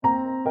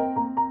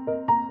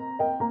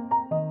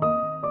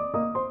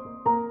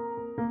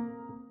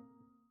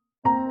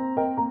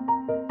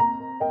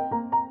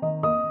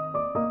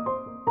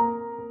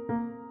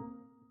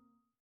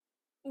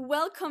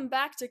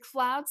back to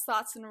Clouds,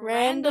 Thoughts, and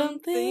Random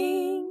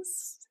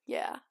things.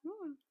 Yeah.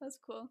 That's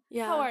cool.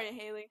 Yeah. How are you,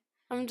 Haley?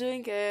 I'm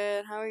doing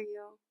good. How are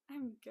you?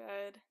 I'm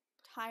good.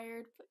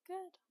 Tired, but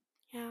good.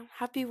 Yeah.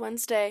 Happy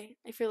Wednesday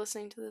if you're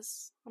listening to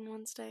this on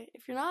Wednesday.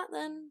 If you're not,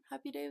 then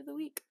happy day of the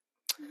week.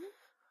 Mhm.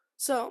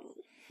 So,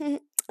 I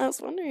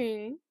was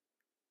wondering,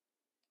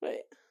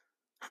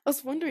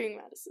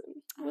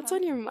 Madison, what's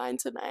on your mind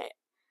tonight?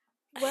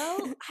 Well,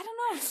 I don't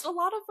know. Just a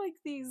lot of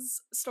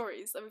these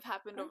stories that have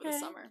happened over the Okay.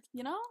 summer.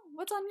 You know,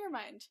 what's on your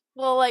mind?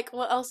 Well,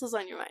 what else is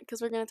on your mind? Because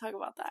we're gonna talk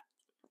about that.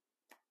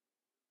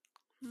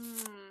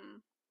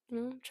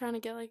 Trying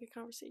to get a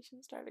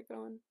conversation started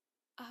going.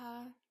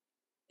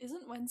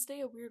 Isn't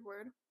Wednesday a weird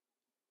word?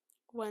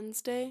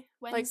 Wednesday?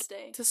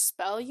 Wednesday. To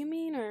spell, you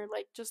mean, or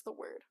just the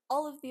word?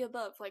 All of the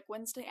above. Like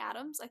Wednesday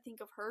Addams, I think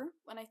of her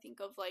when I think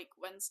of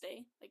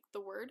Wednesday,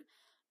 the word.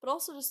 But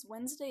also just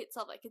Wednesday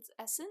itself, its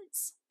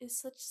essence is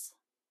such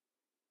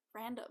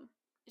random.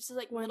 It's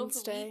just middle of the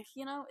Wednesday. week,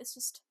 you know? It's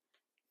just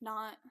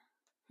not.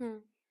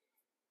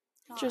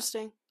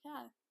 Interesting.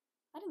 Yeah.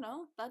 I don't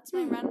know. That's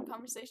my random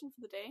conversation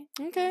for the day.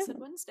 Okay. I said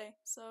Wednesday,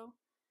 so.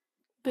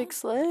 Big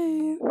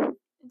slay.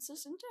 It's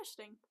just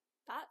interesting.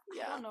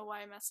 Yeah. I don't know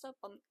why I messed up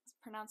on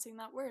pronouncing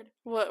that word.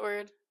 What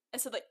word? I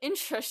said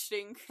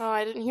interesting. Oh,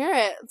 I didn't hear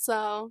it,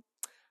 so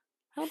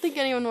I don't think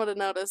anyone would have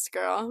noticed,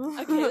 girl.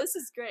 Okay, this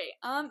is great.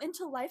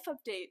 Into life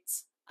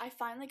updates. I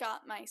finally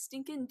got my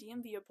stinking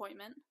DMV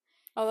appointment.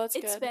 Oh, that's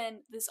good. It's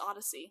been this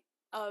odyssey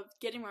of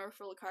getting my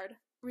referral card,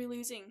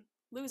 losing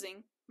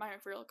my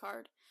referral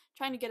card,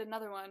 trying to get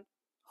another one,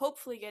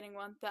 hopefully getting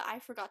one that I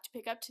forgot to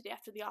pick up today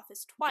after the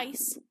office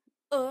twice.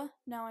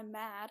 Now I'm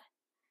mad.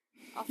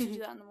 I'll have to do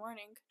that in the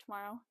morning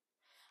tomorrow.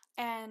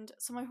 And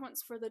so my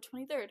appointment's for the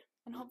 23rd,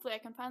 and hopefully I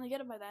can finally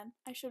get it by then.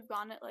 I should have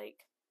gotten it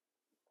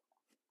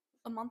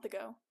a month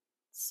ago.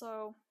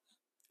 So,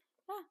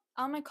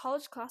 yeah. My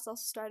college class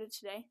also started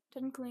today.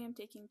 Technically I'm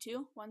taking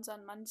two. One's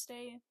on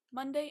Monday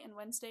and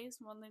Wednesdays,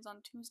 and one's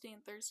on Tuesday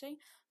and Thursday.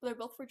 But they're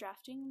both for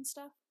drafting and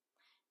stuff.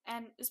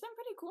 And it's been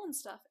pretty cool and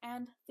stuff.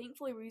 And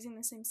thankfully we're using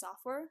the same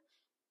software.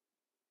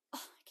 I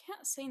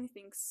can't say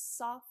anything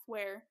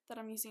software that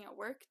I'm using at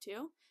work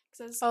too.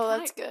 Because I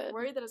was kind of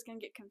worried that I was going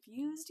to get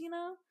confused, you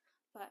know?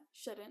 But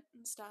shouldn't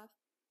and stuff.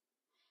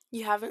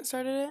 You haven't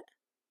started it?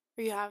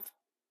 Or you have?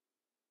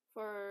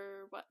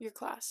 For what? Your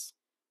classes.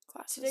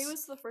 Today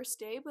was the first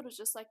day, but it was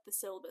just the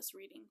syllabus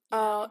reading.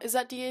 Oh, is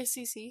that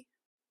DACC?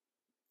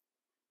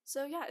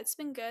 So yeah, it's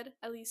been good.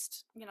 At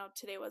least,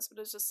 today was, but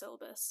it was just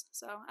syllabus.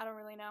 So I don't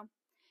really know.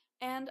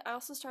 And I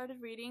also started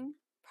reading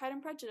Pride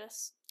and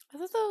Prejudice. I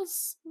thought that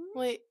was...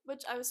 Wait.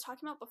 Which I was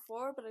talking about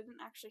before, but I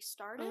didn't actually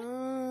start it.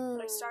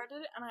 But I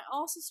started it, and I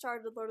also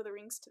started Lord of the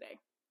Rings today.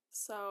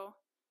 So...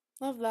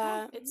 Love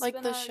that. It's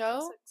the show?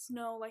 Classics.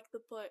 No, the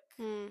book.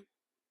 I'm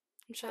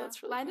sure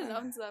that's really Landon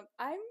owns them.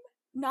 I'm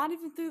not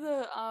even through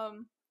the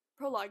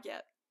prologue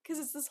yet. Because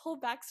it's this whole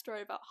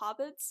backstory about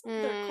hobbits,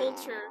 their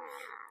culture,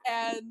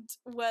 and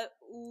what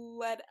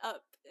led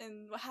up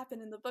and what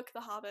happened in the book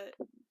The Hobbit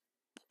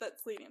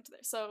that's leading up to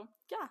there. So,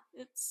 yeah,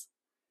 it's...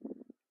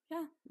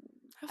 Yeah.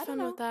 Have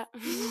fun with that.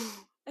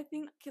 I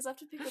think, because I have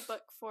to pick a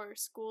book for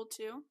school,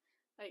 too.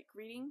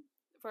 Reading.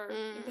 For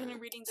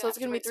independent reading. So it's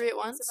going to be 3 at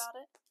once?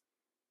 About it.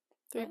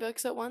 3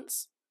 books at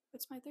once?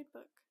 What's my third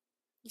book?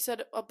 You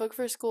said a book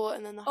for school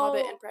and then The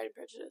Hobbit and Pride and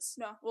Prejudice.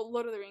 No, well,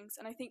 Lord of the Rings.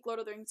 And I think Lord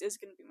of the Rings is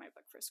going to be my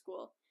book for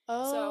school.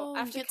 Oh, so I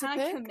have to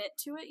kind of commit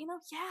to it,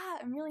 Yeah,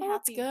 I'm really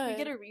happy. That's good.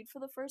 We get to read for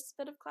the first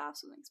bit of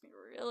class, which makes me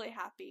really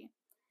happy.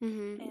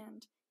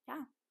 And,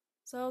 yeah.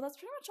 So that's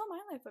pretty much all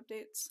my life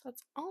updates.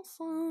 That's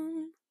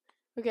awesome.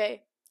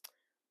 Okay.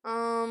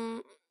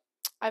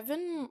 I've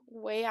been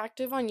way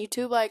active on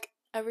YouTube,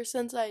 ever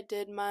since I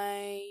did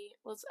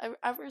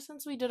ever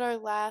since we did our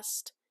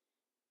last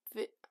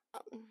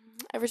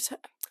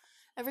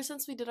ever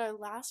since we did our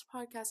last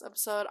podcast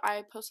episode,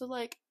 I posted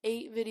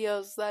 8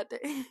 videos that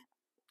day.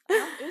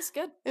 It was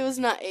good. It was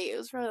not 8, it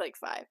was probably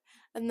 5.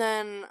 And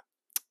then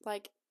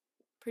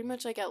pretty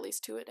much at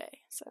least 2 a day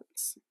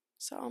since.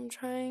 So I'm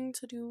trying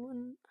to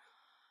do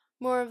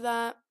more of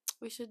that.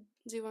 We should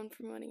do one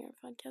promoting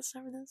our podcast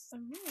after this.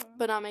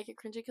 But not make it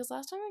cringy, because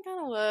last time it kind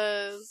of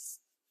was.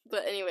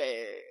 But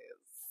anyways.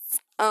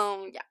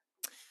 Yeah.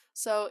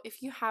 So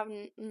if you have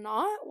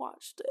not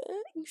watched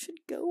it, you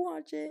should go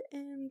watch it,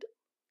 and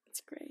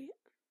it's great.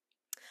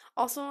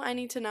 Also, I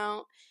need to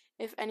know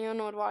if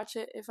anyone would watch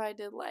it if I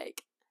did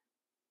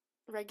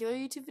regular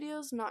YouTube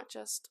videos, not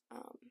just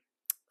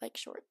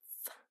shorts.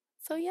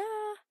 So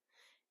yeah.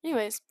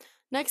 Anyways,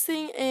 next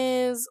thing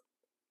is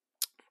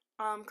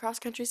cross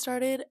country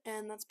started,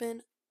 and that's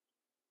been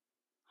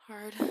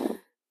hard.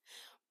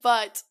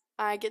 But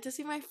I get to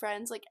see my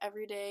friends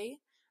every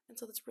day. And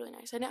so that's really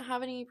nice. I didn't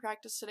have any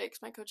practice today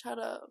because my coach had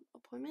an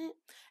appointment.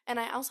 And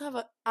I also have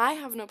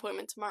an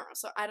appointment tomorrow.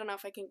 So I don't know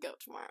if I can go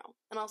tomorrow.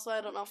 And also I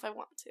don't know if I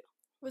want to.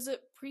 Was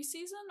it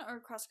preseason or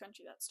cross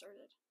country that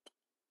started?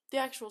 The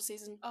actual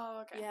season.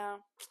 Oh, okay. Yeah.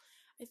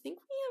 I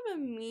think we have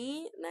a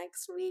meet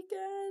next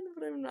weekend,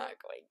 but I'm not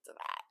going to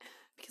that.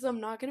 Because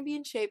I'm not going to be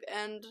in shape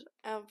and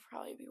I'll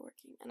probably be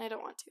working. And I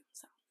don't want to,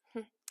 so.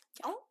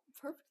 All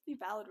perfectly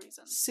valid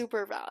reasons.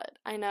 Super valid.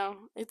 I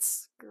know.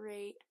 It's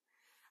great.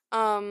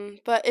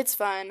 But it's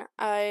fun.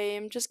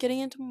 I'm just getting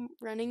into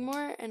running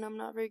more, and I'm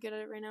not very good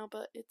at it right now,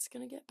 but it's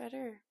gonna get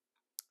better.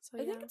 So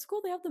I think it's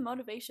cool they have the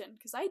motivation,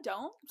 because I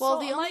don't. Well, so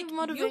the I'm only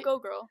like, you go,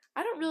 girl.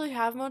 I don't really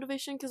have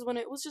motivation because when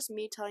it was just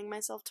me telling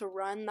myself to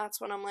run, that's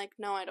when I'm like,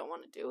 no, I don't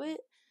want to do it.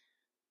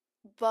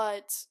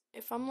 But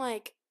if I'm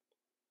like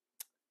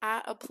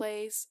at a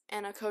place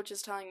and a coach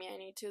is telling me I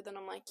need to, then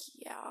I'm like,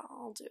 yeah,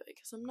 I'll do it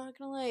because I'm not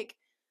gonna like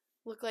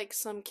look like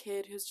some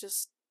kid who's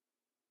just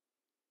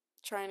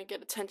trying to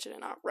get attention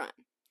and not run.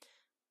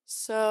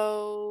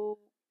 So,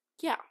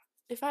 yeah,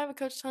 if I have a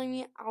coach telling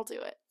me, I'll do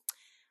it.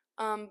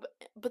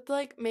 But the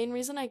like main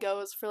reason I go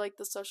is for like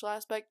the social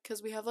aspect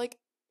because we have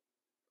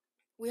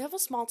a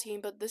small team,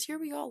 but this year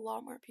we got a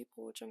lot more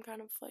people, which I'm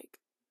kind of like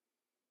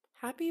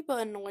happy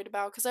but annoyed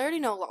about because I already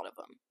know a lot of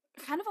them.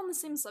 Kind of on the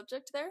same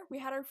subject there, we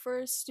had our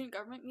first student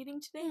government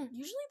meeting today. Hmm.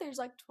 Usually there's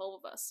like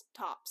 12 of us,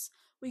 tops.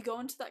 We go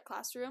into that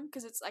classroom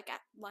because it's like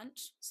at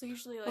lunch. So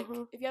usually like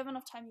if you have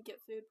enough time you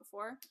get food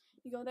before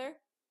you go there.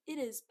 It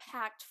is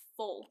packed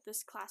full,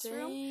 this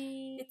classroom.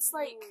 Dang. It's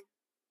like,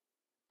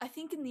 I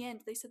think in the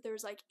end they said there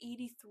was like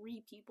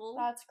 83 people.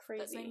 That's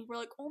crazy. We're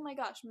like, oh my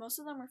gosh, most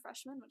of them were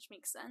freshmen, which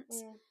makes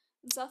sense.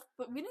 And stuff,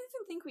 but we didn't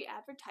even think we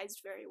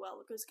advertised very well.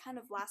 It was kind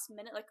of last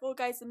minute, like, oh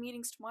guys, the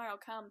meeting's tomorrow,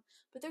 come.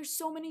 But there's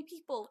so many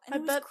people, and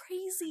it was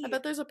crazy. I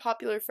bet there's a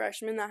popular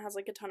freshman that has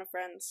like a ton of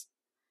friends.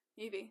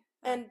 Maybe.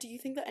 And do you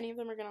think that any of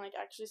them are gonna like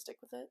actually stick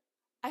with it?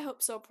 I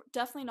hope so.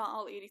 Definitely not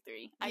all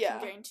 83. I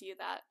can guarantee you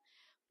that.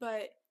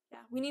 But yeah,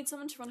 we need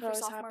someone to run for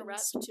sophomore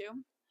rep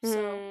too.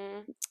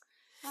 So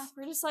yeah,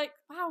 we're just like,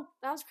 wow,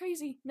 that was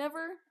crazy.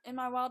 Never in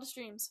my wildest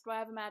dreams would I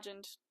have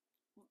imagined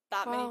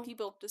that many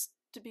people just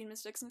to be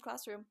mistakes in the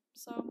classroom.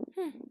 So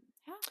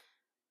yeah,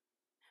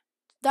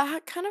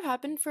 that kind of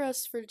happened for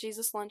us for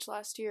Jesus Lunch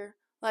last year.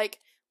 Like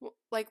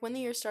when the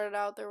year started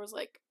out, there was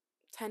like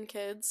 10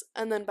 kids,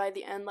 and then by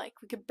the end,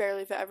 like we could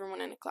barely fit everyone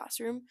in a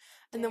classroom,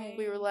 and then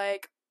we were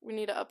like, we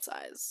need to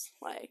upsize.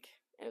 Like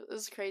it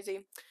was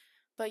crazy,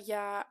 but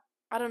yeah.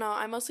 I don't know.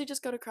 I mostly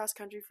just go to cross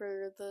country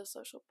for the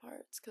social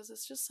parts because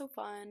it's just so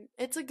fun.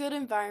 It's a good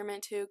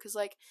environment too because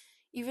like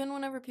even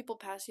whenever people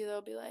pass you,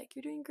 they'll be like,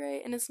 "You're doing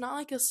great," and it's not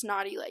like a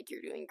snotty like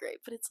 "you're doing great,"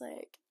 but it's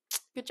like,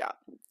 "Good job."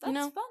 That's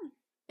fun.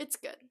 It's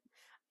good.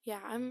 Yeah,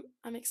 I'm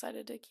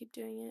excited to keep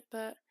doing it.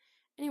 But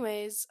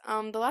anyways,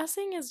 the last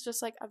thing is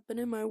just like I've been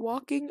in my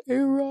walking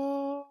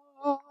era.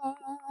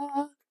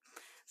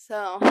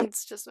 So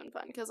it's just been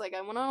fun because like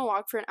I went on a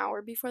walk for an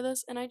hour before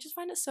this, and I just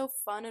find it so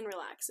fun and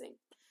relaxing.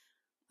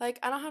 Like,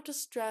 I don't have to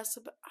stress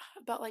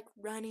about like,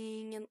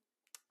 running, and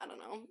I don't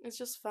know. It's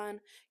just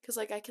fun, because,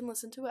 like, I can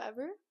listen to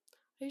whatever.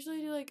 I usually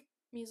do, like,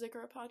 music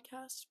or a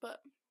podcast, but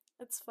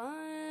it's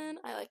fun.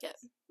 I like it.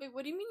 Wait,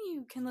 what do you mean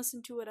you can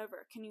listen to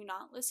whatever? Can you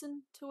not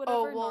listen to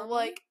whatever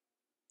normally?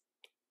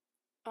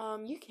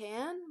 You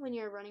can when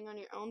you're running on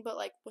your own, but,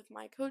 like, with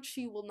my coach,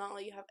 she will not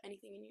let you have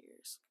anything in your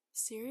ears.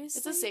 Seriously?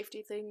 It's a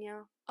safety thing,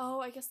 yeah. Oh,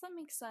 I guess that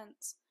makes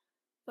sense.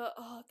 But,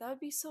 that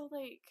would be so,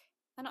 like...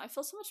 I know, I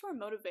feel so much more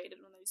motivated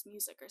when there's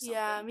music or something.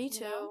 Yeah, me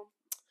too. You know?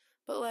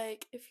 But,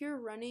 like, if you're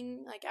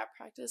running, like, at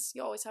practice,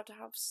 you always have to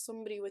have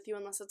somebody with you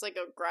unless it's, like,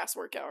 a grass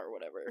workout or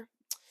whatever.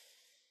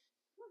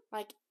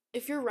 Like,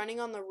 if you're running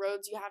on the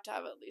roads, you have to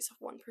have at least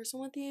one person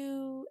with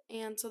you,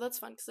 and so that's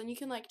fun, because then you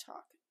can, like,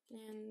 talk,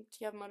 and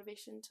you have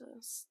motivation to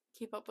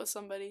keep up with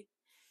somebody.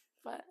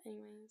 But,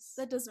 anyways.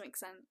 That does make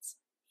sense.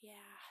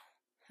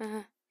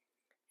 Yeah.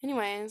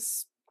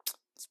 Anyways,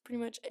 that's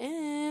pretty much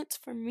it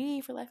for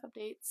me for life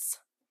updates.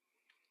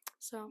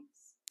 So,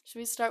 should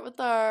we start with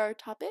our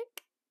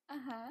topic?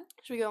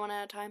 Should we go one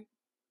at a time?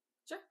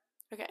 Sure.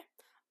 Okay.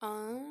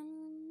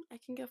 I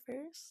can go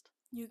first.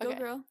 You go,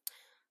 girl.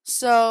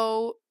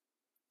 So,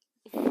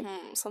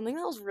 something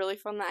that was really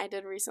fun that I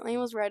did recently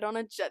was ride on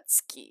a jet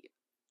ski.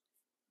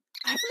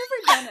 I've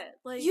never done it.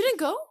 Like, you didn't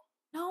go?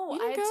 No, you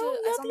didn't go? I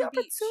was on the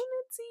beach.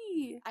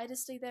 Opportunity. I had to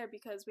stay there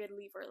because we had to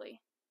leave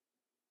early.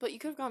 But you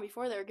could have gone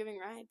before. They were giving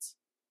rides.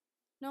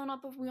 No,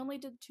 not before. We only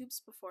did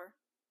tubes before.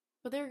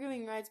 But they were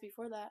giving rides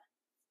before that.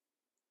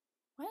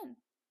 When?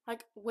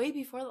 Like, way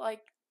before,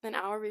 like, an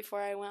hour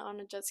before I went on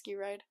a jet ski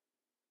ride.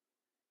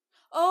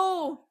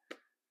 Oh!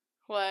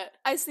 What?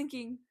 I was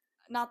thinking,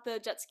 not the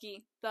jet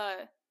ski,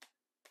 the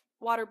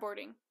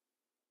waterboarding.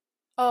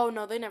 Oh,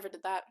 no, they never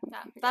did that.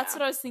 Yeah, that's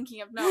what I was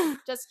thinking of. No,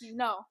 jet ski,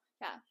 no.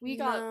 Yeah, we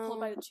got pulled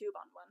by the tube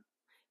on one.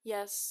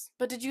 Yes.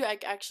 But did you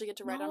actually get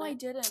to ride on it? No, I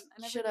didn't.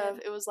 I never should have.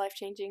 It was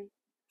life-changing.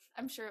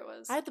 I'm sure it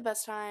was. I had the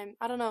best time.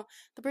 I don't know.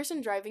 The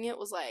person driving it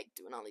was, like,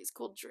 doing all these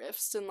cool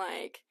drifts, and,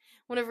 like,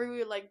 whenever we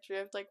would, like,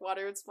 drift, like,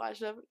 water would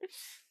splash up. It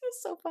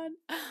was so fun.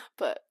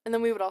 And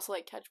then we would also,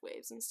 like, catch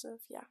waves and stuff.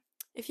 Yeah.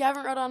 If you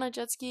haven't rode on a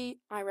jet ski,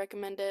 I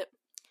recommend it.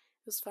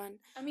 It was fun.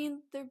 I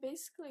mean, they're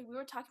basically, we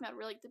were talking about,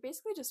 they're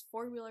basically just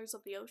four-wheelers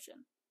of the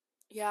ocean.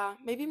 Yeah,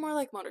 maybe more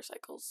like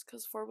motorcycles,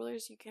 because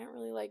four-wheelers you can't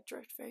really, like,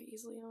 drift very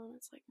easily on.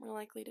 It's, like, more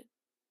likely to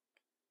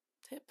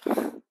tip.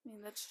 I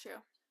mean, that's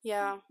true.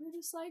 Yeah. We're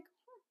just like,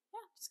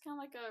 yeah, just kind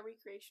of like a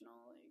recreational,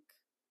 like,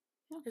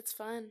 yeah. It's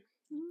fun.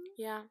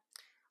 Yeah.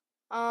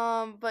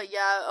 But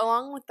yeah,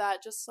 along with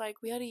that, just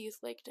like we had a youth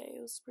lake day.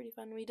 It was pretty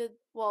fun. We did,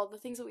 well, the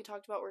things that we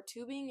talked about were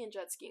tubing and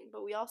jet skiing,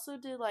 but we also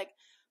did like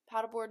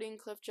paddleboarding,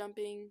 cliff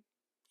jumping.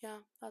 Yeah,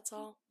 that's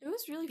all. It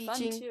was really fun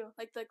Beaching. too.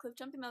 Like the cliff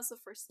jumping, that was the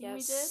first thing we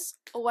did. Yes.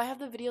 Oh, I have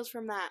the videos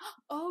from that.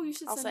 Oh, you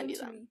should I'll send send them you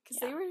to them. me because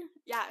Yeah. they were.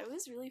 Yeah, it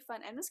was really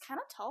fun and it was kind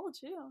of tall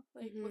too,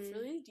 like with Mhm.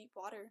 really deep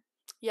water.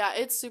 Yeah,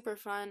 it's super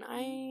fun. I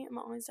am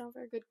always down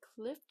for a good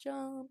cliff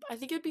jump. I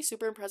think it'd be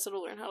super impressive to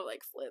learn how to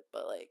like flip,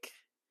 but like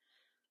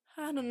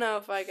I don't know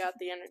if I got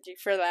the energy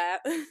for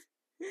that.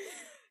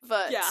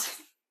 But Yeah.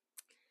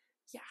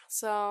 yeah,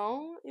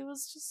 so it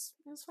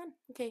was fun.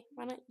 Okay,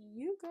 why don't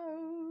you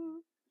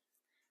go?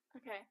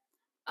 Okay.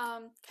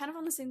 Kind of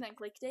on the same thing,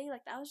 Lake Day,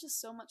 like that was just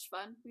so much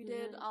fun. We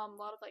did Mhm. a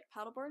lot of like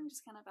paddleboarding,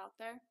 just kind of out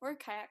there, or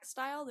kayak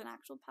style than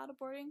actual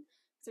paddleboarding.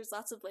 'Cause there's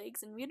lots of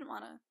legs, and we didn't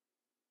want to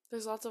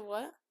There's lots of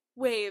what?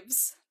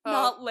 waves, Oh.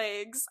 not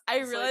legs. I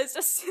It's like- realized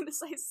as soon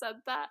as I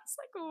said that, it's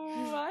like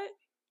what?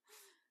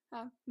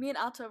 Me and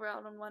Alto were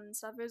out on one and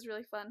stuff. It was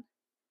really fun.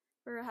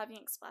 We were having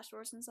like splash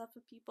wars and stuff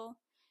with people.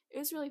 It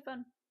was really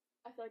fun.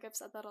 I feel like I've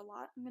said that a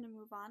lot. I'm gonna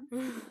move on.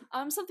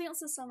 Something else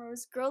this summer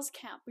was girls'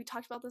 camp. We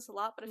talked about this a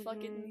lot, but I feel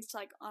like it Mhm. needs to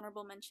like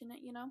honorable mention it.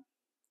 Yeah,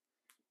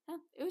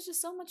 it was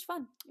just so much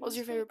fun. What was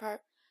your favorite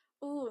part?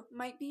 Oh,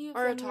 might be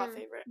Or a when top we were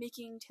favorite?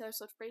 making Taylor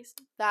Swift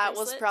That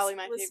was bracelets, probably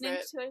my listening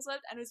favorite. to Taylor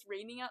Swift, and it was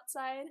raining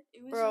outside.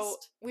 It was Bro,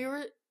 just we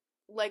were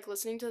like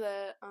listening to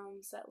the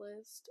set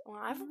list.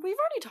 Well, Mhm. we've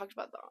already talked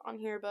about that on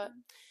here, but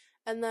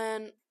and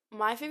then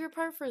my favorite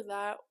part for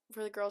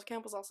the girls'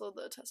 camp was also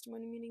the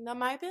testimony meeting. That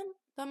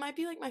might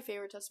be like my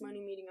favorite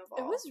testimony meeting of all.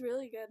 It was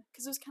really good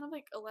because it was kind of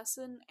like a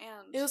lesson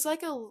and It was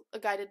like a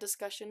guided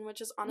discussion, which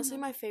is honestly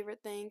Mhm. my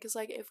favorite thing. Because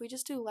like if we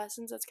just do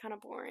lessons, that's kind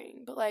of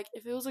boring. But like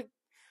if it was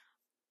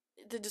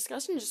the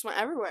discussion just went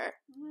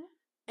everywhere, Mhm.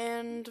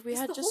 and we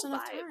It's had the just whole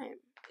enough vibe. time.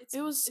 It's,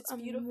 It was it's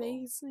beautiful.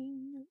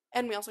 amazing.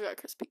 And we also got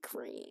Krispy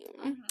Kreme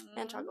and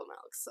Mhm. chocolate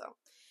milk. So,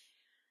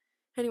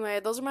 anyway,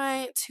 those are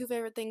my two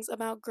favorite things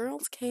about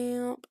girls'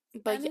 camp.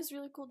 But And yeah, it was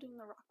really cool doing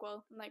the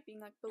Rockwell and like being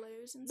like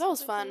belows and that was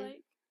stuff. I feel fun.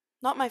 like.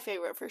 Not my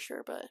favorite for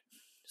sure, but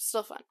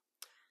still fun.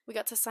 We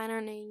got to sign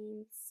our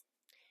names.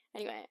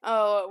 Anyway,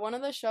 one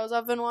of the shows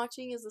I've been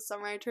watching is The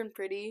Summer I Turned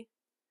Pretty.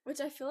 Which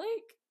I feel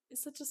like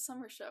is such a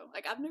summer show.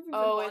 Like I've never even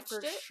Oh, it watched for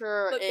it,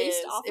 sure but is.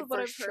 based off It of what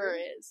for I've sure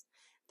heard, is.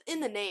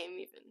 In the name,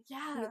 even.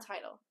 yeah, In the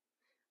title.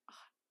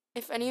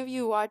 If any of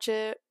you watch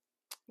it,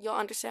 you'll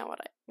understand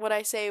what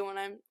I say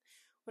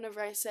whenever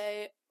I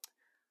say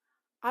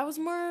I was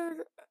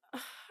more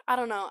I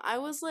don't know. I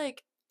was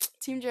like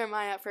Team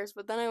Jeremiah at first,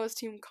 but then I was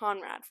Team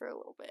Conrad for a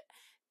little bit.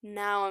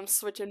 Now I'm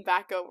switching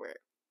back over.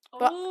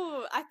 But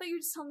Oh, I thought you were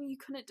just telling me you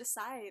couldn't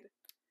decide.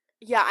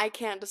 yeah, I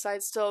can't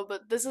decide still,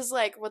 but this is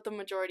like what the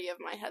majority of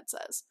my head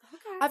says.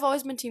 Okay. I've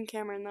always been Team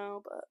Cameron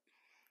though, but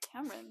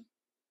Cameron.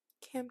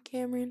 Camp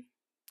Cameron.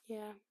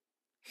 Yeah.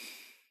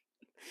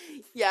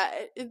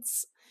 Yeah,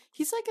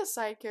 he's like a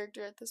side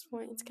character at this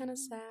point. It's kind of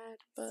sad,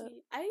 but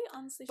See, I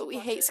honestly. but should we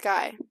watch hate it.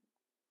 Sky.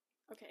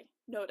 Okay,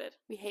 noted.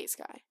 We hate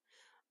Sky.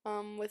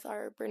 With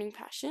our burning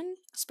passion,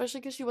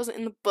 especially because she wasn't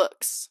in the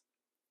books.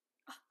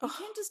 You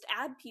can't just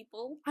add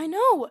people. I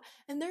know,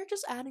 and they're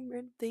just adding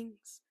random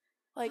things.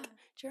 Like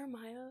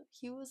Jeremiah,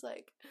 he was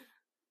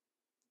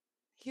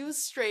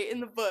straight in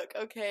the book,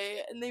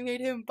 okay, and they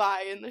made him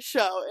bi in the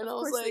show, and Of I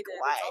was course they like, did.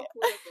 why? It's all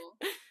political.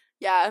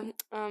 Yeah,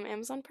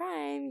 Amazon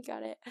Prime, you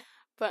got it.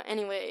 But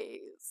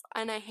anyways,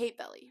 and I hate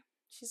Belly.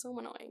 She's so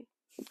annoying.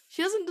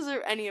 She doesn't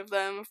deserve any of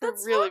them. For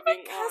That's really what my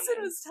being cousin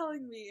honest. was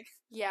telling me.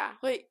 Yeah.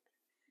 Wait,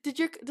 does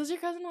your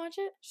cousin watch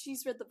it?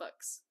 She's read the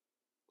books.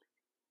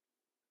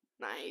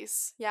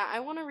 Nice. Yeah, I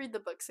want to read the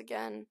books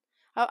again.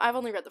 I've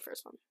only read the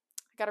first one.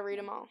 I gotta read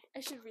them all. I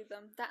should read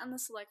them. That and the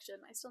selection.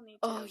 I still need to.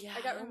 Oh, yeah, I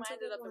got that's a reminded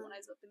good of it when one. I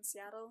was up in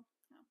Seattle.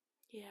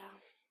 Yeah.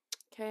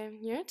 Okay,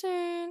 your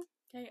turn.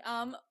 Okay,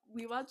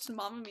 we watched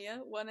Mamma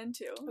Mia 1 and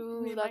 2.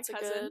 Ooh, me and my that's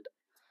cousin.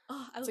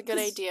 that's a good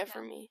idea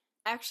for me.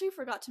 I actually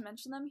forgot to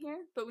mention them here,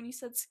 but when you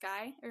said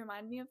Sky, it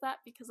reminded me of that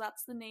because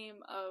that's the name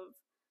of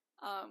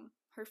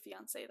her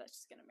fiance that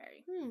she's gonna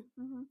marry.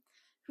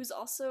 Who's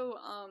also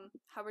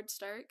Howard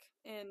Stark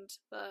in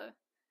the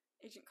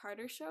Agent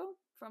Carter show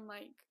from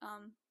like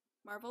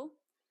Marvel.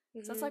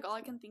 So that's like all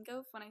I can think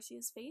of when I see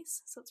his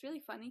face. So it's really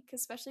funny,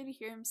 cause especially to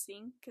hear him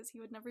sing, because he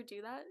would never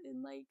do that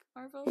in like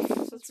Marvel.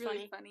 So it's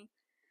really funny.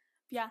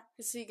 Yeah.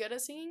 Is he good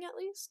at singing at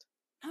least?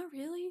 Not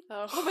really.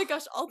 Oh. My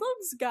gosh, all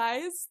those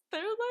guys,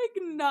 they're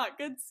like not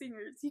good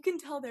singers. You can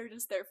tell they're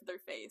just there for their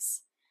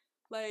face.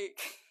 Like.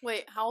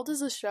 Wait, how old is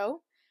this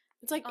show?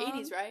 It's like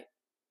 80s, right?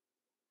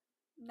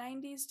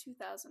 90s,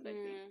 2000, I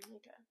think.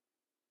 Okay.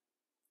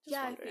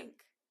 Yeah, I think.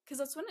 Because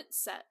that's when it's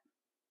set.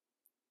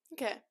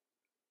 Okay.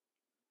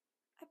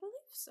 I believe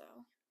so.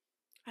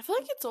 I feel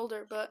like it's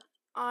older, but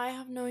I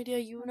have no idea.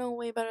 You know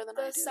way better than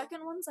I do. The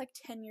second one's like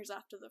 10 years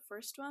after the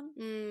first one.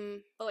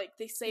 But like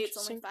they say it's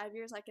only 5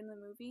 years like in the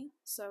movie.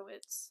 So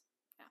it's,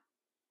 yeah.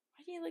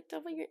 Why do you look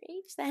double your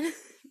age then?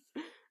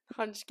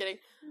 I'm just kidding.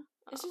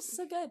 It's just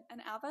so good.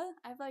 And ABBA,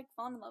 I've like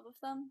fallen in love with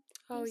them.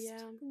 Oh, yeah.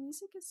 The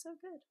music is so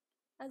good.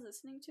 I was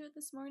listening to it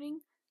this morning.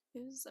 It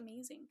was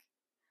amazing.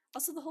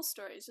 Also, the whole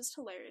story is just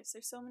hilarious.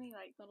 There's so many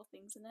like little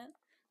things in it.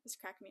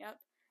 Just crack me up.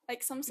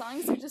 Like some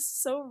songs are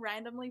just so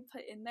randomly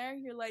put in there.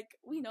 You're like,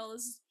 we know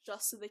this is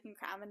just so they can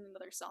cram in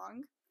another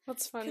song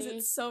That's because funny.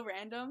 it's so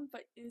random,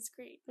 but it's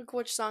great. Like,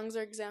 which songs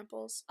are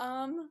examples?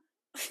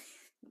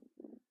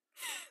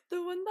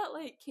 The one that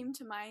like came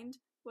to mind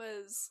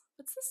was,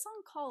 what's this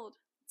song called?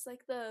 It's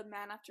like the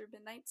Man After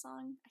Midnight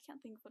song. I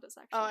can't think of what it's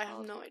actually Oh, I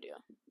called. have no idea.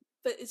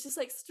 But it's just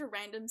like such a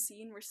random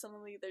scene where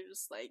suddenly they're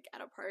just like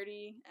at a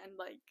party and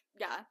like,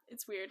 yeah,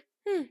 it's weird.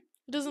 It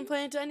doesn't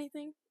play into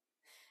anything?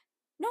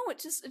 No, it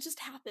just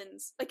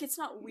happens. Like it's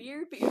not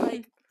weird, but you're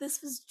like,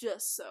 this was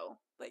just so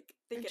like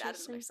they could add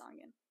another song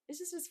in.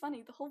 It's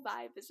funny. The whole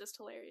vibe is just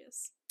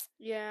hilarious.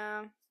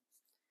 Yeah.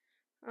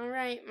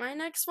 Alright, my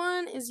next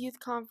one is Youth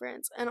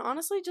Conference. And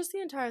honestly, just the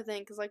entire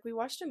thing, because, like, we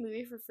watched a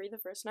movie for free the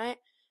first night,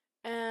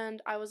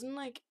 and I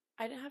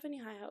didn't have any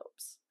high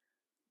hopes.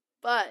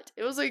 But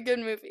it was a good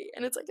movie,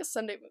 and it's like a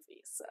Sunday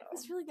movie, so.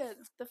 It's really good.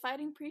 The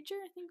Fighting Preacher,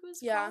 I think it was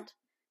called.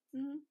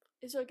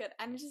 It's really good.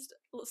 And just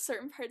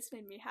certain parts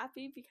made me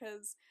happy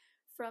because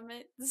from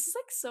it, this is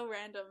like so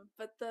random,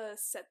 but the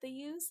set they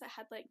used that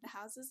had like the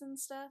houses and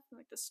stuff, and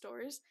like the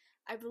stores,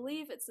 I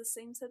believe it's the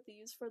same set they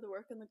use for the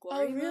Work and the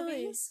Glory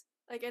movies.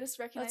 Like, I just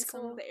recognize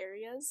some of the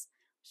areas,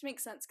 which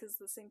makes sense because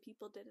the same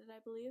people did it, I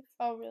believe.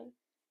 Oh, really?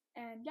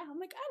 And yeah, I'm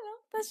like, I don't know,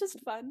 that's just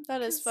fun.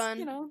 That is fun.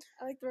 You know,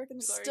 I like the Work and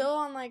the Glory. Still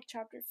on, like,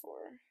 chapter 4.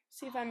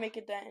 See if I make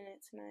a dent in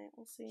it tonight.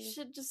 We'll see. You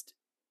should just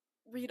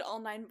read all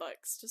 9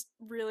 books, just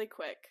really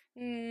quick.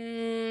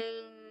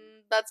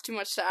 That's too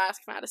much to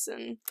ask,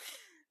 Madison.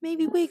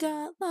 Maybe we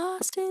got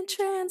lost in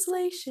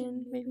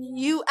translation. Maybe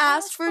you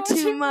asked for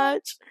too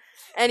much.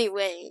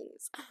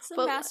 Anyways. It's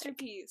a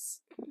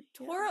masterpiece.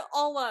 Tore it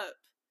all up.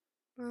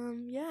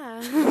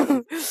 Yeah.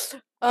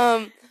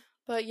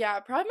 But yeah,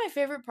 probably my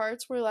favorite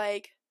parts were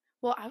like,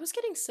 well, I was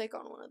getting sick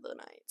on one of the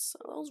nights, so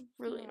that was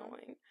really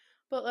annoying.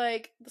 But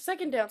like, the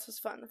second dance was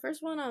fun. The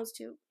first one, I was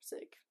too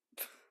sick.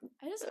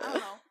 I don't know.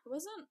 It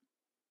wasn't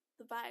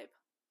the vibe.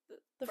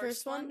 The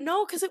first one?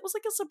 No, because it was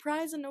like a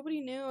surprise and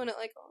nobody knew, and it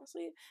like,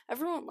 honestly,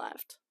 everyone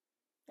left.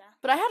 Yeah.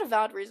 But I had a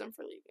valid reason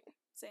for leaving.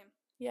 Same.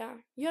 Yeah.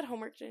 You had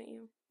homework, didn't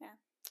you? Yeah.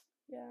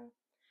 Yeah.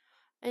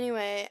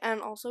 Anyway,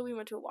 and also we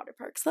went to a water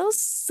park, so that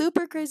was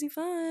super crazy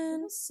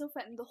fun. It was so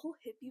fun. The whole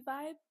hippie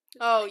vibe.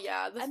 Oh,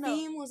 yeah. The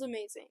theme was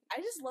amazing. I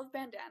just love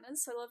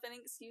bandanas, so I love any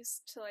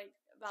excuse to, like,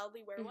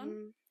 validly wear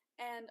one.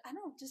 And, I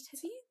don't know, just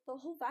hippie, the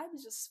whole vibe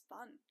is just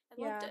fun. I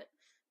loved it.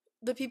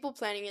 The people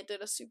planning it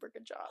did a super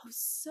good job. Oh,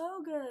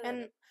 so good.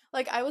 And,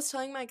 like, I was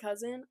telling my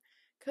cousin,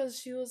 because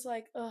she was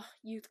like, ugh,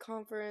 youth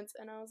conference,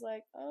 and I was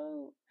like,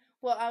 oh.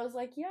 Well, I was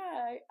like,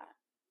 yeah,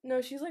 no,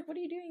 she's like, what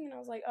are you doing? And I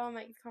was like, oh,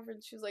 my youth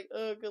conference. She was like,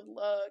 oh, good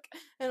luck.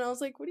 And I was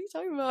like, what are you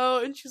talking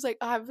about? And she's like,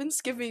 I've been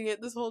skipping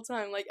it this whole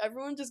time. Like,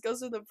 everyone just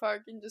goes to the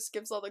park and just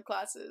skips all the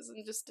classes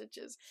and just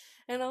ditches.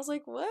 And I was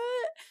like, what?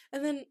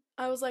 And then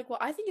I was like, well,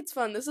 I think it's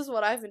fun. This is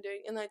what I've been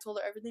doing. And I told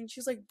her everything. She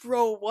was like,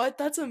 bro, what?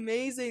 That's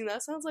amazing.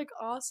 That sounds like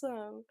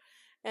awesome.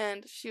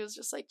 And she was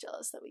just like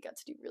jealous that we got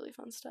to do really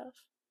fun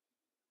stuff.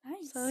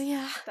 Nice. So,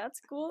 yeah.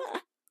 That's cool.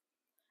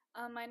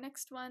 My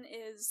next one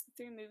is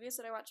the 3 movies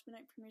that I watched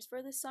midnight premieres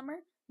for this summer.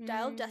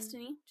 Dial of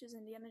Destiny, which is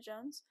Indiana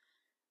Jones,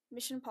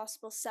 Mission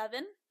Impossible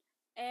 7,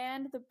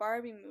 and the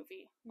Barbie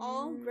movie.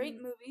 All great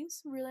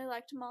movies. Really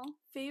liked them all.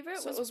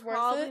 Favorite was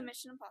probably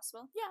Mission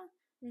Impossible. Yeah,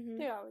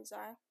 they always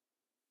are.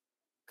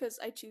 Because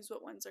I choose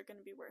what ones are going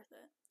to be worth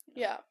it. You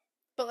know? Yeah,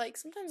 but like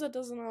sometimes that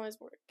doesn't always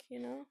work, you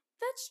know?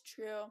 That's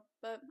true,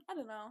 but I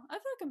don't know. I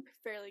feel like I'm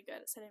fairly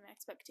good at setting my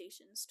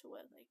expectations to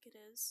what like it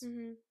is.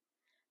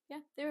 Yeah,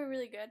 they were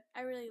really good.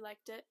 I really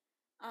liked it.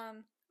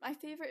 My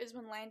favorite is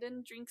when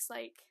Landon drinks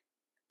like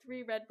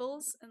 3 Red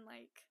Bulls in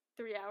like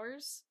 3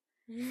 hours.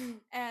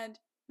 And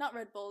not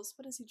Red Bulls,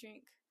 what does he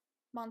drink?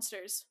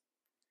 Monsters.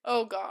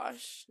 Oh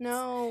gosh,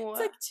 no. It's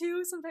like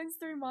 2, sometimes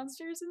 3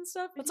 monsters and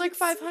stuff. It's like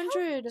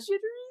 500.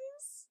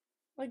 Jitteries.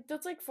 Like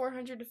that's like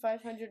 400 to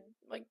 500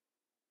 like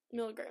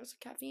milligrams of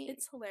caffeine.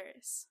 It's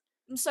hilarious.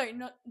 I'm sorry,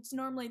 no, it's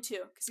normally 2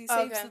 because he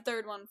saves the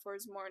 3rd one for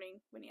his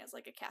morning when he has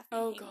like a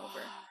caffeine hangover.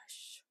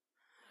 Gosh.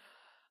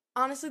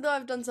 Honestly, though,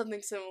 I've done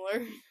something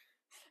similar.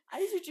 I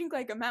usually drink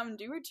like a Mountain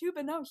Dew or 2,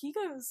 but no, he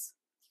goes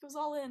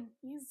all in.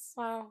 He's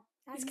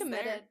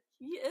committed. There.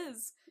 He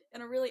is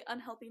in a really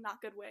unhealthy,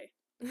 not good way.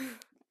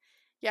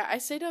 Yeah, I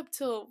stayed up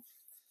till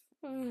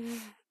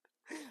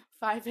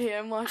 5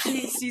 a.m.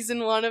 watching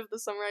season 1 of The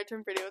Summer I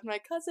Turned Pretty with my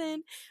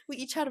cousin. We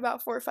each had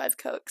about 4 or 5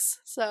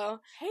 Cokes,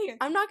 so hey,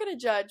 I'm not gonna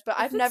judge, but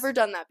I've never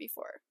done that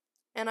before,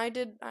 and I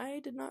did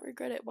not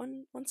regret it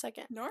one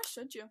second. Nor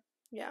should you.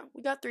 Yeah,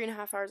 we got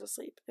 3.5 hours of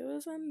sleep. It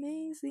was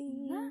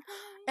amazing. Nice.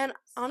 And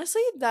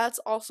honestly, that's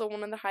also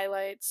one of the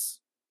highlights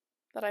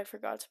that I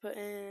forgot to put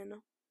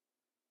in.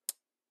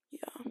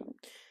 Yeah.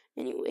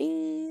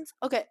 Anyways.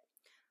 Okay.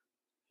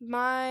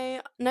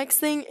 My next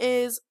thing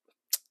is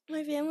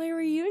my family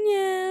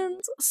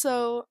reunions.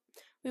 So,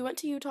 we went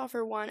to Utah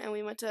for one, and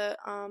we went to,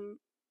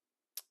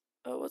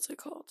 what's it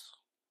called?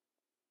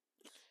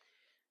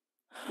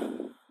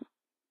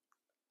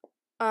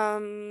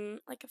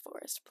 Like a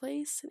forest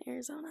place in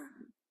Arizona.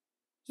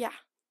 Yeah.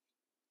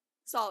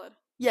 Solid.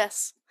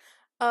 Yes.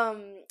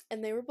 And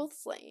they were both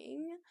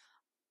slaying.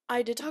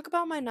 I did talk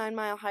about my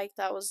 9-mile hike.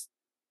 That was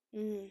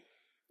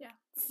Yeah.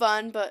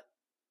 fun, but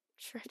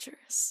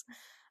treacherous.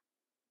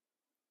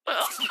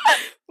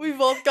 We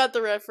both got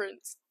the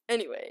reference.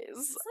 Anyways.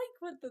 It's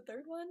like, what, the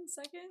third one?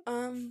 Second?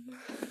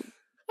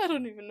 I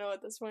don't even know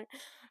at this point.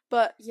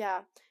 But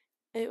yeah,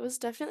 it was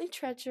definitely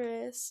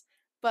treacherous,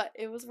 but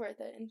it was worth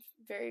it and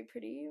very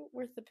pretty.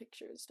 Worth the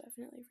pictures,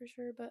 definitely, for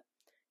sure. But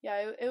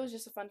yeah, it was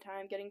just a fun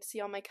time getting to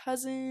see all my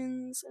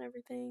cousins and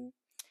everything.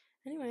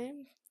 Anyway,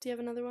 do you have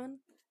another one?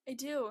 I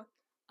do.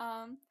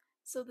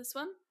 So this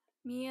one,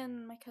 me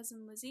and my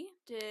cousin Lizzie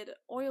did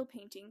oil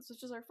paintings,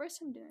 which was our first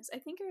time doing this. I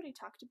think I already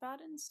talked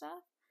about it and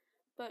stuff,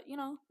 but you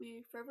know,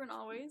 we forever and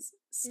always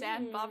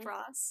stand Bob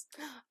Ross.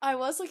 I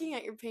was looking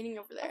at your painting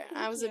over there. Oh,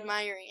 I was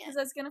admiring it. Because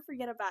I was gonna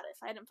forget about it.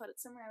 If I hadn't put it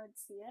somewhere, I would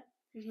see it.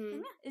 Mm-hmm. And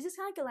yeah, it's just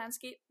kind of like a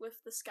landscape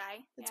with the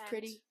sky. It's and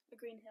pretty. A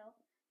green hill.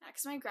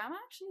 Because my grandma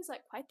actually is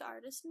like quite the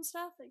artist and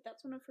stuff. Like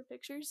that's one of her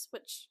pictures,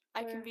 which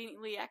I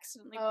conveniently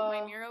accidentally put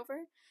my mirror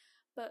over.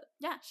 But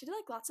yeah, she did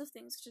like lots of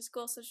things, which is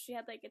cool. So she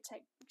had like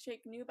she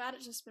knew about it.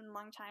 It's just been a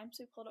long time,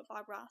 so we pulled up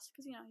Bob Ross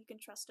because you know you can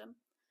trust him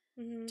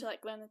to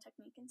like learn the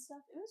technique and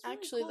stuff. It was really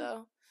actually cool.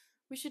 Though,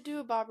 we should do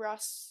a Bob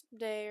Ross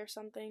day or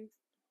something.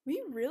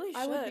 We really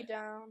should. I would be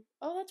down.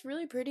 Oh, that's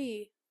really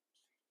pretty.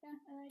 Yeah,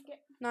 I like it.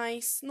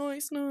 Nice.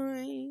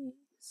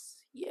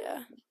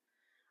 Yeah.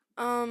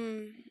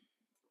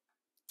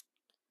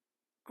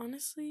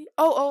 Honestly,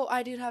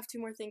 I did have 2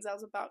 more things I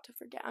was about to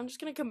forget. I'm just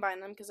gonna combine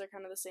them because they're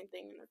kind of the same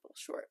thing and they're both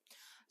short.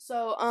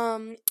 So,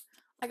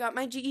 I got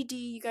my GED.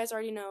 You guys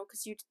already know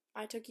because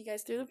I took you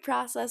guys through the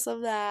process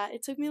of that.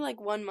 It took me like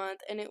 1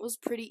 month and it was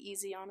pretty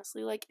easy,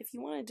 honestly. Like, if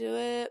you want to do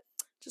it,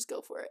 just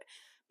go for it.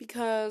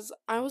 Because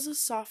I was a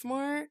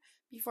sophomore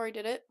before I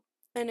did it,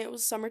 and it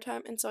was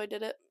summertime, and so I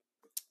did it.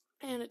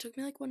 And it took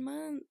me like 1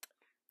 month.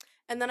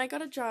 And then I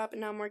got a job,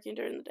 and now I'm working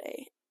during the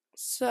day.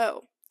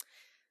 So,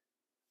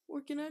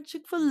 working at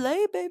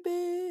Chick-fil-A,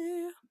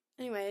 baby.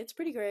 Anyway, it's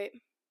pretty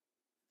great.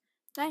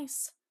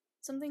 Nice.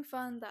 Something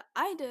fun that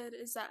I did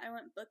is that I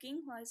went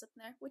booking while I was up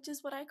there, which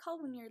is what I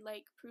call when you're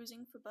like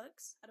cruising for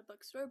books at a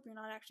bookstore, but you're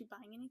not actually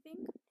buying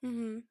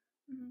anything.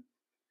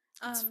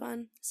 It's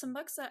fun. Some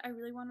books that I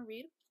really want to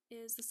read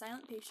is The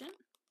Silent Patient,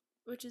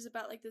 which is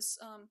about like this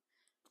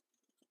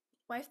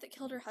wife that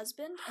killed her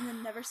husband and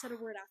then never said a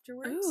word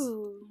afterwards.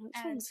 Ooh,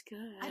 that sounds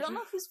good. I don't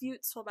know whose view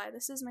it's told by.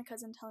 This is my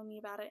cousin telling me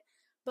about it,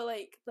 but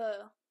like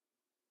not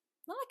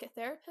like a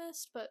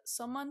therapist, but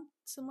someone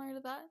similar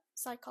to that,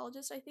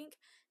 psychologist, I think,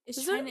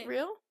 is trying to.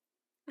 Real?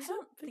 I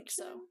don't think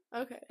so.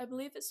 Okay. I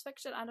believe it's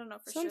fiction. I don't know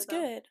for Sounds sure.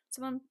 Sounds good.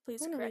 Someone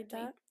please correct me.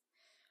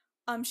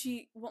 That.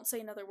 She won't say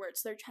another word,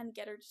 so they're trying to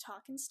get her to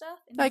talk and stuff.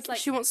 And like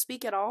she won't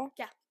speak at all?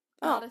 Yeah.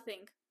 Not a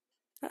thing.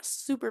 That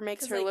super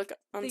makes her look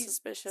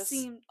unsuspicious.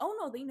 Oh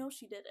no, they know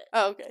she did it.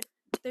 Oh, okay.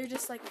 They're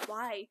just like,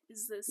 why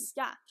is this?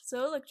 Yeah,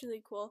 so it looked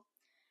really cool.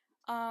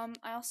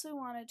 I also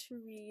wanted to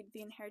read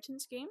The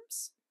Inheritance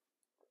Games.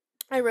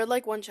 I read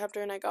like 1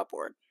 chapter and I got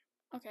bored.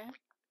 Okay.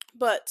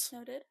 But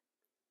noted.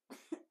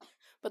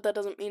 But that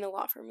doesn't mean a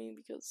lot for me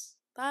because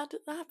that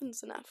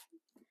happens enough.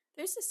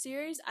 There's a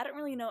series, I don't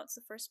really know what's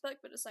the first book,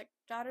 but it's like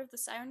Daughter of the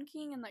Siren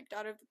King and like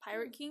Daughter of the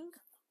Pirate King.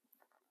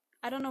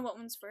 I don't know what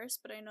one's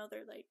first, but I know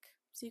they're like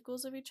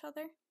sequels of each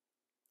other.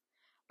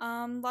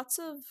 Lots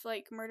of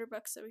like murder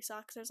books that we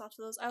saw because there's lots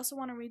of those. I also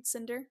want to read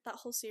Cinder, that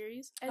whole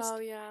series. I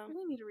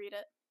really need to read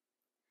it.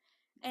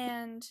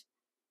 And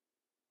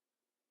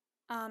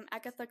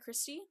Agatha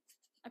Christie.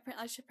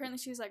 Apparently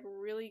she's like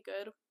really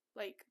good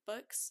like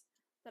books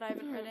that I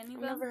haven't read any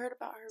of them. I've never heard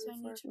about her so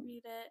before. I need to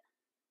read it.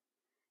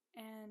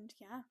 And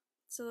yeah,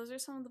 so those are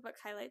some of the book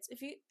highlights.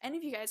 If any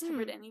of you guys have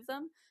read any of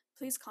them,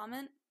 please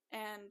comment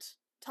and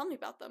tell me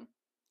about them.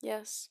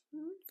 Yes,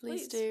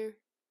 please do. Do you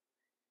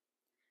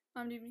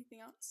have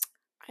anything else?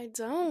 I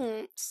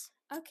don't.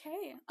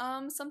 Okay.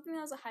 Something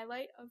that was a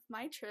highlight of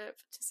my trip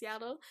to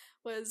Seattle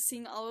was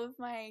seeing all of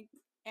my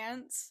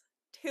aunt's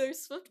Taylor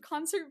Swift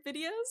concert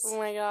videos. Oh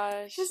my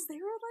gosh. Because they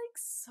were like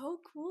so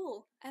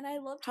cool, and I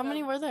loved them. How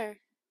many were there?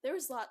 There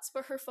was lots,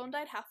 but her phone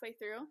died halfway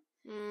through.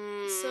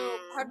 So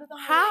part of them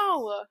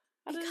How?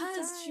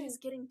 Because she was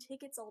getting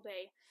tickets all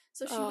day.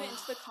 So she went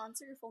into the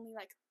concert with only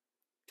like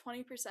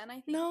 20%,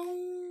 I think.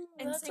 No,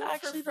 and that's same with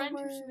actually her friend the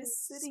who worst. she was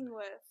sitting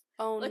with.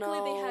 Oh, Luckily,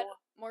 no. they had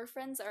more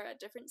friends that are at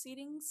different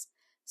seatings.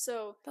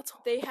 So that's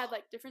they had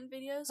like different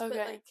videos, okay.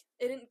 but like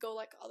it didn't go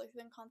like other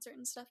than concert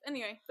and stuff.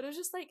 Anyway, but it was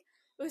just like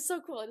it was so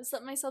cool. I just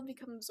let myself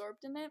become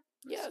absorbed in it.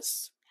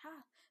 Yes.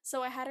 Yeah.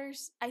 So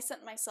I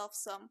sent myself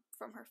some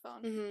from her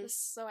phone.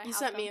 Just so You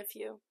sent me a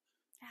few.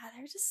 Yeah,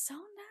 they're just so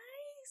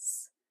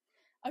nice.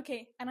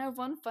 Okay, and I have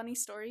one funny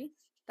story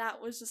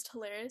that was just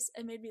hilarious.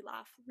 It made me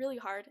laugh really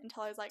hard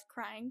until I was like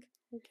crying.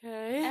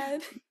 Okay.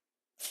 And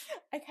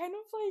I kind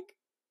of like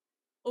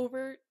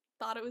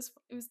thought it was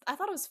I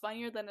thought it was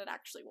funnier than it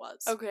actually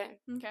was. Okay.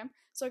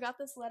 So I got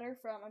this letter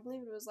from, I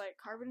believe it was like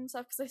Harvard and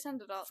stuff, because I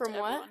sent it out from to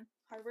what? everyone.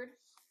 Harvard.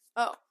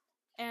 Oh.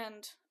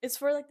 And it's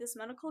for, like, this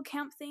medical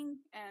camp thing,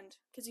 and,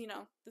 because, you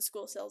know, the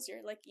school sells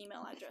your, like,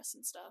 email address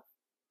and stuff,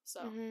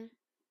 so,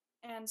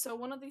 and so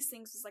one of these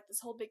things was, like, this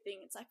whole big thing.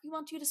 It's like, we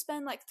want you to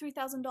spend, like,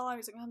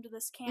 $3,000 and come to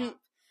this camp.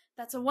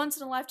 That's a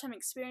once-in-a-lifetime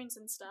experience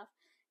and stuff,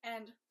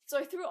 and so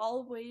I threw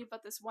all away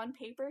but this one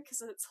paper,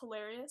 because it's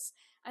hilarious,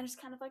 and just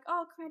kind of like,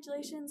 oh,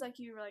 congratulations, like,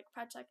 you were, like,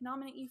 proud to, like,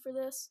 nominate you for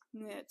this.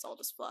 It's all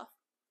just fluff.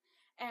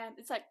 And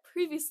it's like,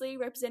 previously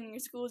representing your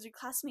school is your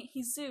classmate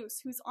Jesus,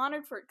 who's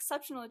honored for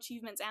exceptional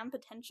achievements and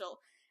potential.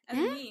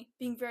 And me,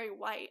 being very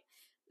white,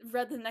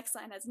 read the next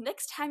line as,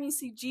 next time you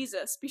see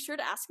Jesus, be sure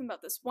to ask him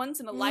about this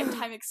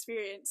once-in-a-lifetime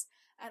experience.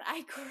 And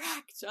I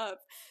cracked up.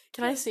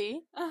 Can I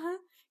see? Uh-huh.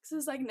 Because it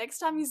was like, next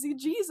time you see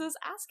Jesus,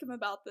 ask him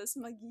about this.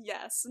 I'm like,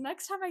 yes.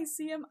 Next time I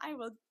see him, I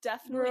will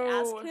definitely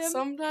ask him.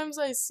 Sometimes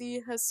I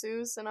see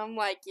Jesus and I'm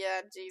like, yeah,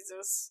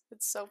 Jesus.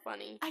 It's so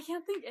funny. I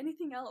can't think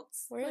anything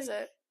else. Where is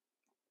it?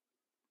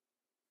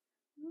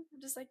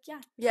 I'm just like,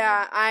 yeah.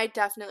 Yeah, I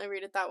definitely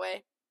read it that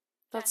way.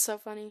 That's so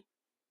funny.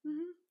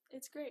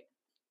 It's great.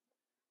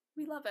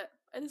 We love it.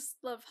 I just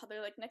love how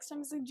they're like, next time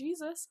you see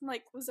Jesus. I'm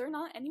like, was there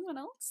not anyone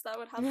else that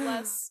would have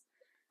less?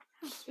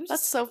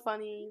 That's so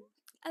funny.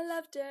 I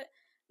loved it.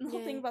 And the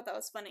whole thing about that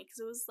was funny because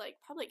it was like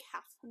probably like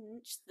half an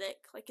inch thick,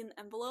 like an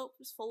envelope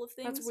was full of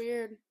things. That's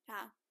weird.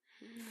 Yeah.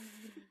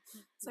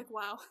 It's like,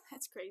 wow,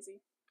 that's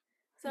crazy.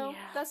 So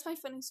that's my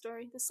funny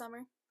story this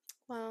summer.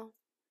 Wow.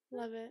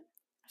 Love it.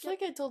 I feel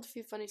like I told a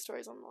few funny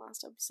stories on the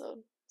last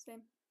episode.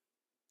 Same.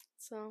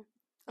 So,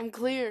 I'm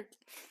clear.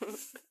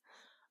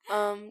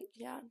 Yeah.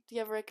 Do you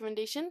have a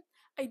recommendation?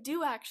 I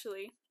do,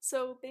 actually.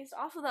 So, based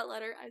off of that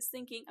letter, I was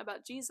thinking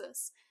about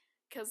Jesus.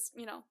 Because,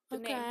 you know, the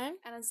name.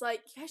 And it's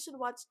like, you guys should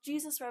watch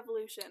Jesus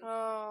Revolution.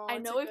 Oh, I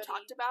know we've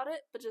talked about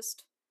it, but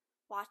just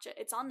watch it.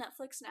 It's on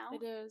Netflix now.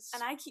 It is.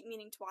 And I keep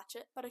meaning to watch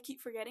it, but I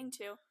keep forgetting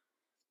to.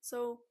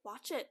 So,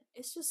 watch it.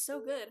 It's just so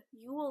good.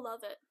 You will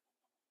love it.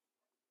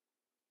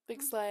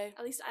 Big slay.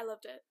 At least I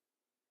loved it.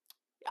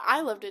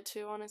 I loved it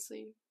too,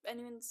 honestly.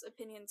 Anyone's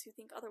opinions who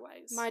think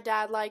otherwise. My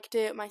dad liked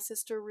it. My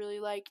sister really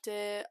liked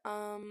it.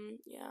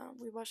 Yeah,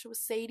 we watched it with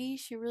Sadie.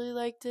 She really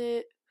liked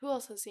it. Who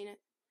else has seen it?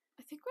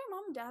 I think my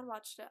mom and dad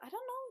watched it. I don't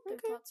know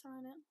what their thoughts are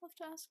on it. I'll have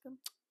to ask them.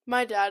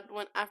 My dad,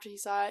 after he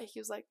saw it, he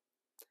was like,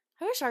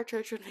 I wish our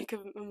church would make a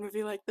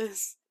movie like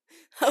this.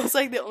 That was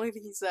like the only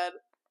thing he said.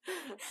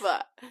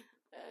 But,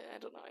 I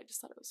don't know. I just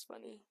thought it was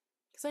funny.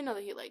 Because I know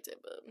that he liked it,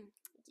 but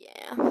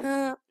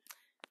yeah.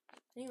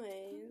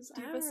 Anyways,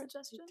 do you have a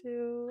suggestion?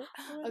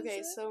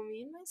 Okay, so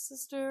me and my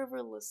sister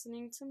were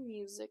listening to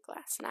music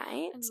last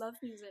night. I love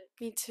music.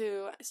 Me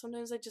too.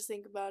 Sometimes I just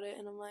think about it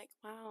and I'm like,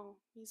 wow,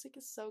 music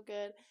is so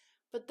good.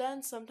 But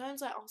then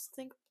sometimes I also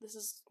think, this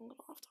is a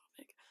little off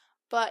topic,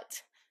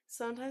 but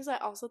sometimes I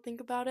also think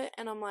about it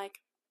and I'm like,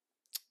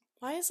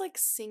 why is like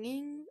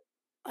singing,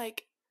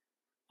 like,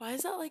 why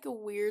is that like a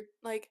weird,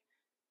 like,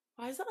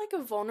 why is that like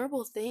a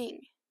vulnerable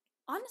thing?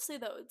 Honestly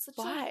though, it's such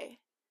Why?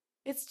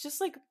 It's just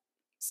like,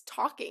 it's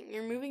talking.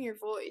 You're moving your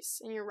voice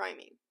and you're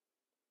rhyming.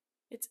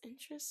 It's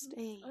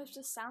interesting. Oh, it's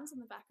just sounds in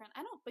the background.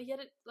 I know, but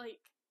yet it like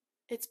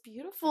it's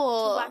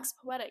beautiful. To wax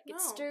poetic. It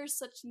stirs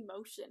such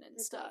emotion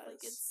and stuff. Does.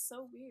 Like it's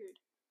so weird.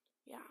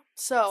 Yeah.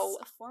 So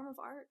it's a form of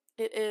art.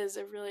 It is.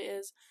 It really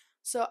is.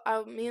 So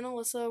me and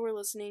Alyssa were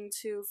listening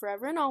to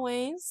Forever and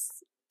Always,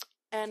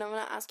 and I'm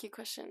gonna ask you a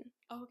question.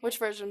 Okay. Which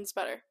version's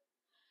better?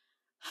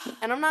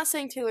 And I'm not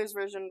saying Taylor's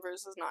version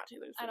versus not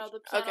Taylor's version. I know the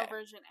piano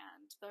version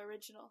and the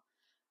original.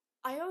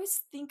 I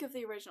always think of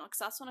the original because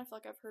that's one I feel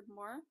like I've heard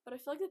more, but I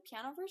feel like the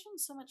piano version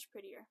is so much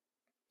prettier.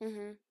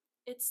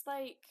 It's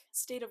like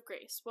State of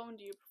Grace. What one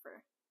do you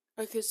prefer?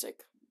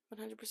 Acoustic.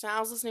 100%. I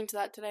was listening to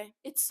that today.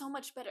 It's so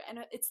much better, and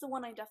it's the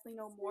one I definitely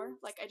know more.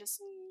 Like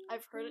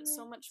I've heard it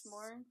so much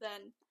more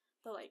than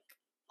the like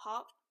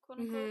pop quote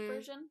unquote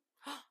version.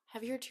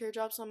 Have you heard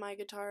Teardrops on My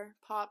Guitar?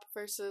 Pop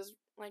versus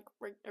like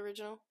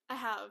original? I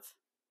have.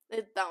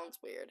 That one's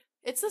weird.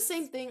 It's the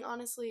same thing,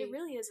 honestly. It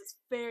really is. It's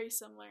very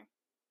similar.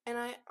 And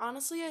I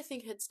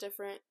think Hits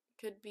Different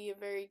could be a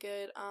very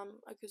good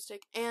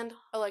acoustic and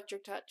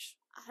Electric Touch.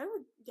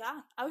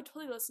 I would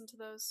totally listen to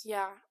those.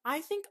 Yeah,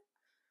 I think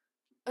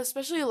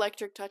especially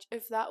Electric Touch,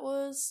 if that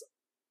was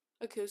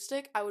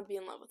acoustic, I would be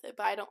in love with it,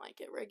 but I don't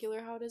like it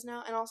regular how it is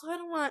now. And also I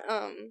don't want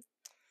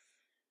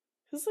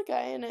who's the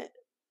guy in it?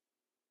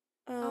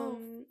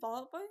 Fall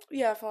Out Boy?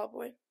 Yeah, Fall Out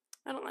Boy.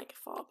 I don't like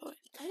Fall Out Boy.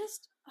 I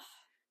just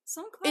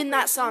in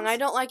that song. I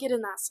don't like it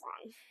in that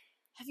song.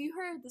 Have you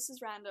heard, this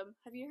is random,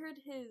 have you heard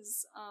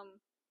his,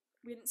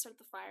 We Didn't Start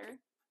the Fire?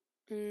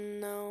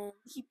 No.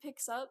 He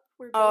picks up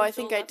where I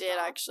think I did,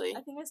 actually.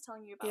 I think I was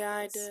telling you about this. Yeah,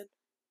 I did.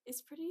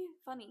 It's pretty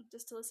funny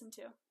just to listen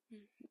to. Yeah.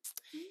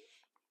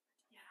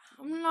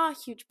 I'm not a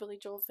huge Billy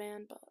Joel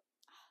fan, but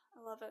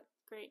I love it.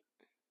 Great.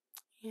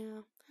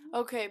 Yeah.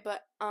 Okay,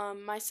 but,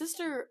 my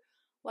sister,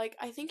 like,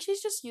 I think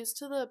she's just used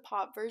to the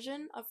pop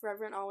version of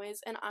Forever and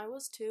Always, and I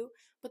was too.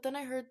 But then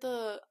I heard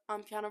the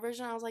piano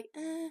version, and I was like,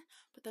 eh.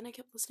 But then I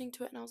kept listening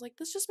to it, and I was like,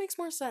 this just makes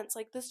more sense.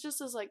 Like, this just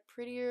is, like,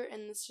 prettier,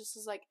 and this just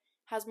is, like,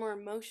 has more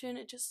emotion.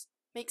 It just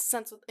makes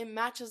sense. It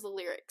matches the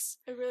lyrics.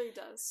 It really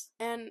does.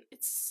 And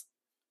it's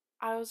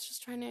I was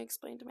just trying to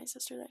explain to my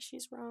sister that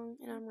she's wrong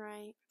and I'm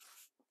right.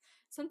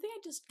 Something I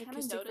just The kind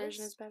of acoustic version is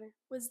noticed better.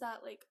 was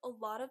that, like, a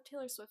lot of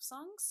Taylor Swift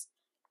songs,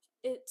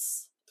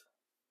 it's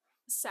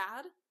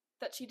sad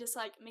that she just,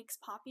 like, makes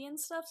poppy and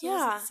stuff, so it Yeah.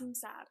 doesn't seem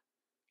sad.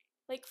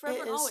 Like, Forever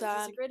and is Always is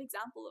sad. a great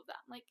example of that.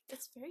 Like,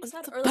 it's very Once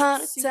sad. upon Or,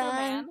 like, a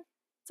Superman. time.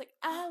 It's like,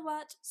 I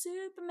watch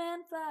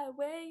Superman fly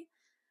away.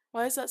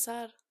 Why is that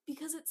sad?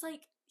 Because it's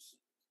like,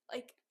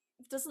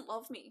 he doesn't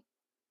love me.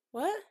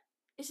 What?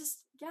 It's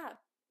just, yeah.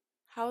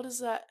 How is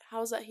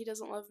that he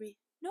doesn't love me?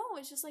 No,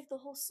 it's just, like, the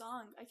whole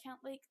song. I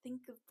can't, like,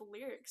 think of the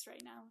lyrics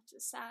right now, which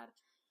is sad.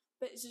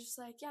 But it's just,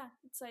 like, yeah.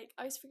 It's like,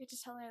 I always forget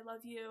to tell her I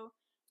love you.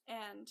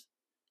 And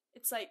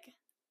it's like,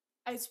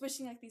 I was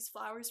wishing, like, these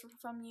flowers were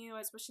from you. I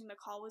was wishing the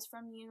call was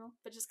from you.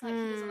 But just kind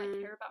of, he doesn't,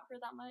 like, care about her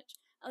that much.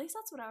 At least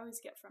that's what I always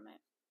get from it.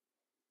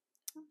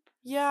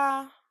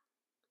 Yeah.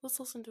 Let's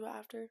listen to it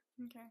after.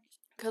 Okay.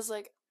 Because,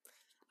 like,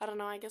 I don't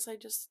know. I guess I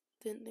just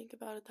didn't think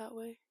about it that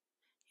way.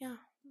 Yeah.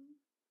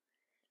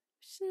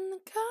 Wishing the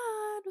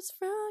card was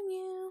from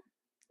you.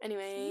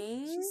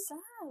 Anyway. She's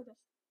sad.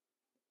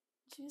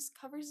 She just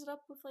covers it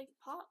up with, like,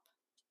 pop.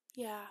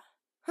 Yeah.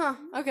 Huh.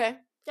 Okay.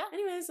 Yeah.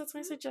 Anyways, that's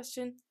my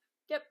suggestion.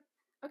 Yep.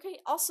 Okay,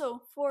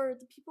 also, for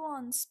the people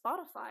on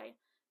Spotify,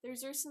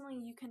 there's recently,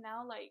 you can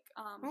now, like,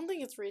 I don't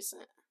think it's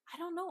recent. I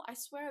don't know, I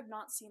swear I've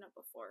not seen it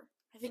before.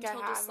 I think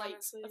until I have, just, like,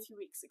 honestly. a few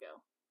weeks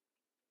ago.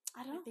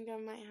 I don't I know. think I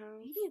might have.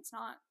 Maybe it's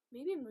not.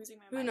 Maybe I'm losing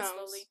my Who mind knows?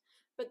 slowly.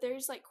 But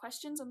there's, like,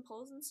 questions and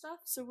polls and stuff,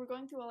 so we're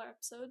going through all our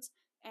episodes,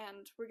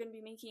 and we're going to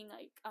be making,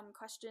 like,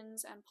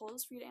 questions and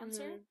polls for you to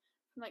answer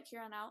from, like,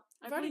 here on out.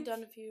 I've already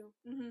done a few.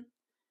 Mm-hmm.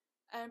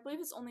 I believe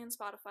it's only on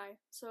Spotify,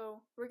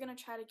 so we're going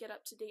to try to get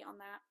up to date on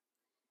that.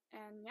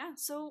 And yeah,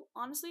 so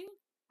honestly,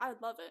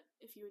 I'd love it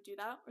if you would do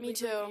that. Or Me leave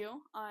too. A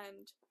review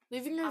on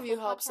Leaving a review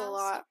Apple helps a Podcasts.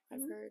 lot,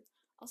 I've heard.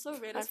 Also,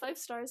 rate us 5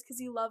 stars because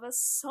you love us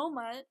so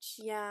much.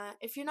 Yeah,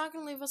 if you're not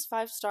going to leave us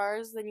 5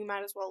 stars, then you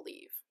might as well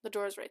leave. The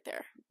door's right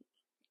there.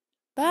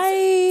 Except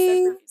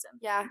Bye! for a reason.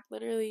 Yeah,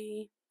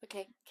 literally.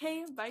 Okay.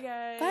 Okay, bye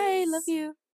guys. Bye, love you.